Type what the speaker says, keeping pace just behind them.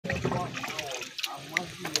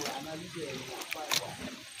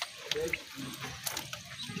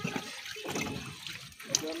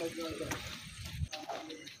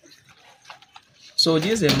So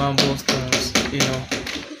these are marble stones,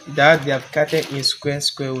 that they have cut it in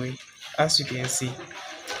square way, as you can see.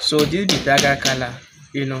 So this be dagger color,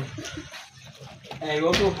 and you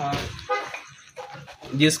also have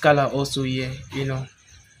this color also here,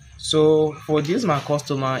 So for this my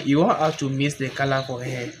customer, you want her to mix the color for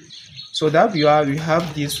her. So that we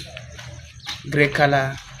have this gray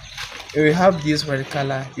color, we have this red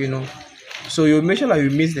color, So you make sure that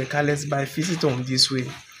you mix the colors by fixing on this way.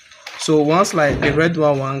 So once like the red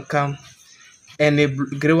one come and the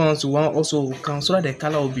gray ones one also will come, so that the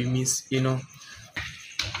color will be mixed,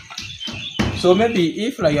 So maybe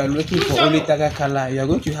if like you are looking for only tiger color, you are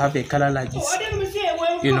going to have a color like this,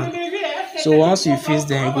 So once you fix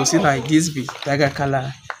them, you go see like this be tiger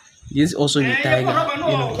color, this also be tiger,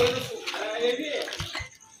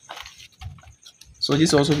 So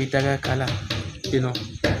this also be tiger color,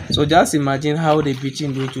 So just imagine how the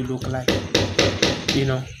bleaching going to look like,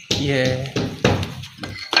 yeah.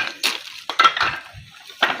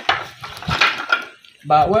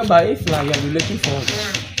 But if like you are looking for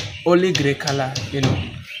only gray color,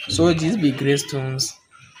 so these be gray stones.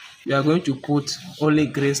 You are going to put only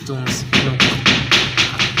gray stones,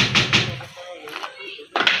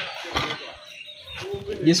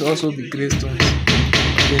 This also be gray stones,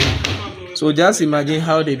 So just imagine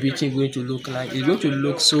how the beach is going to look like. It's going to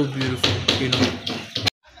look so beautiful,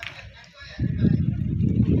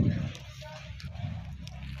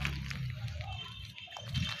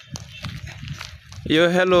 Yo,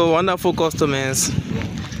 hello, wonderful customers.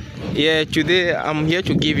 Yeah, today I'm here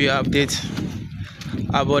to give you an update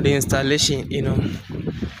about the installation,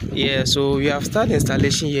 Yeah, so we have started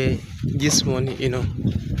installation here this morning,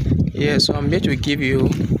 Yeah, so I'm here to give you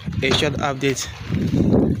a short update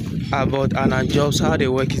about our jobs, how the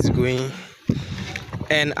work is going,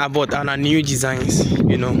 and about our new designs,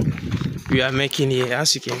 we are making here,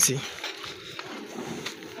 as you can see.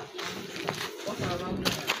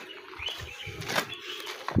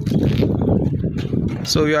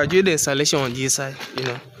 So we are doing the installation on this side,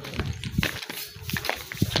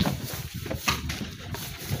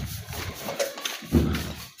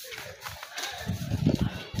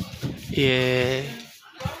 Yeah.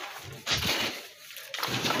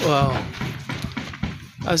 Wow.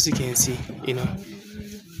 As you can see,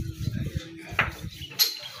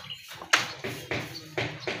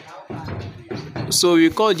 So we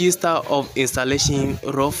call this style of installation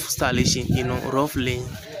rough installation, rough laying.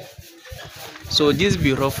 So this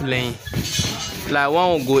be rough laying. Like one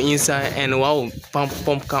will go inside and one will pump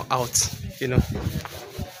come out, Just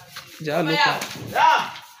look at.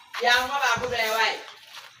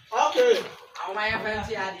 Okay.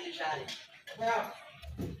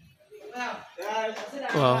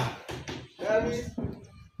 Wow.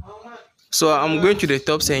 So I'm going to the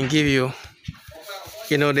tops and give you,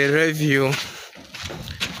 the review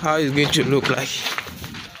how it's going to look like.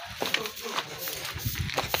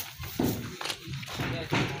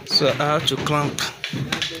 So I have to clamp.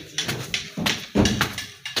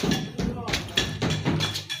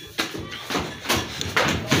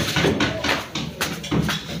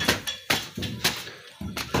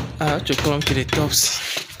 I have to clamp to the tops.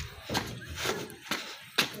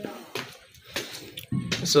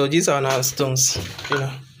 So these are our stones,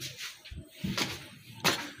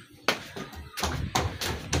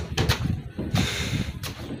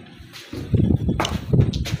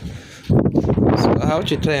 So I have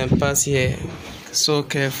to try and pass here so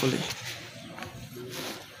carefully,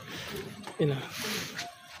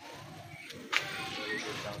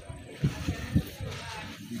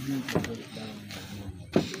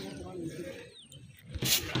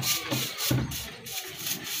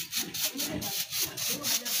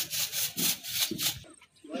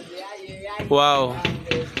 Wow,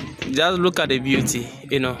 just look at the beauty,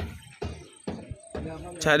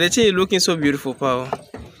 Charity is looking so beautiful, Pao.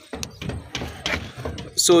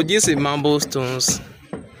 So this is marble stones,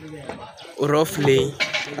 roughly,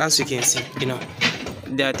 as you can see,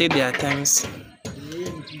 They take their times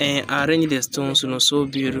and arrange the stones, so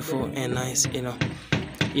beautiful and nice,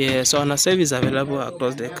 Yeah, so our service is available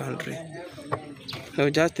across the country. Now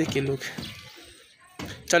just take a look.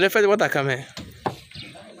 Charlie, what I come here?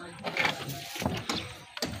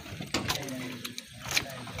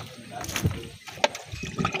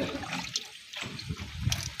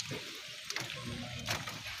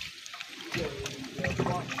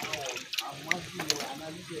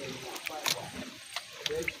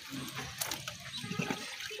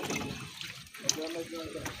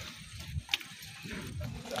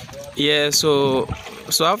 Yeah, so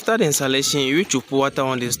So after the installation, you need to put water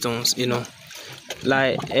on the stones, you know.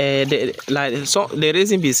 The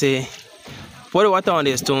reason be say pour the water on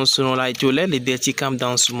the stones, you know, like to let the dirty come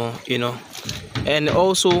down small, you know, and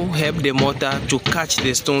also help the mortar to catch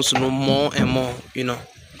the stones, you know, more and more, you know.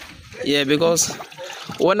 Yeah, because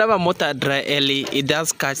whenever mortar dry early, it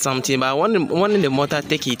does catch something, but when the mortar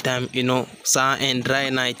take its time, you know, sun and dry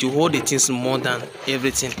night to hold the things more than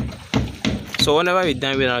everything. So whenever we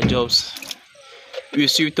done with our jobs, we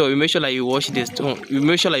sweep up, we make sure like you wash the stone, we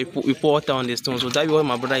make sure like we pour water on the stone. So that's what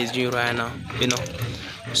my brother is doing right now, you know.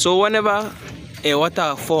 So whenever a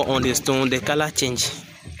water fall on the stone, the color change,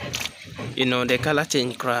 you know, the color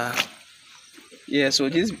change cry. Yeah, so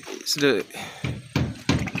this is the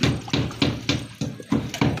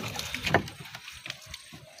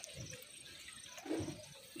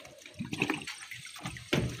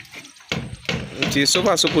okay, so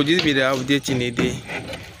far so could this be the update in a day.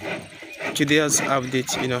 Today's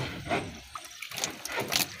update, you know.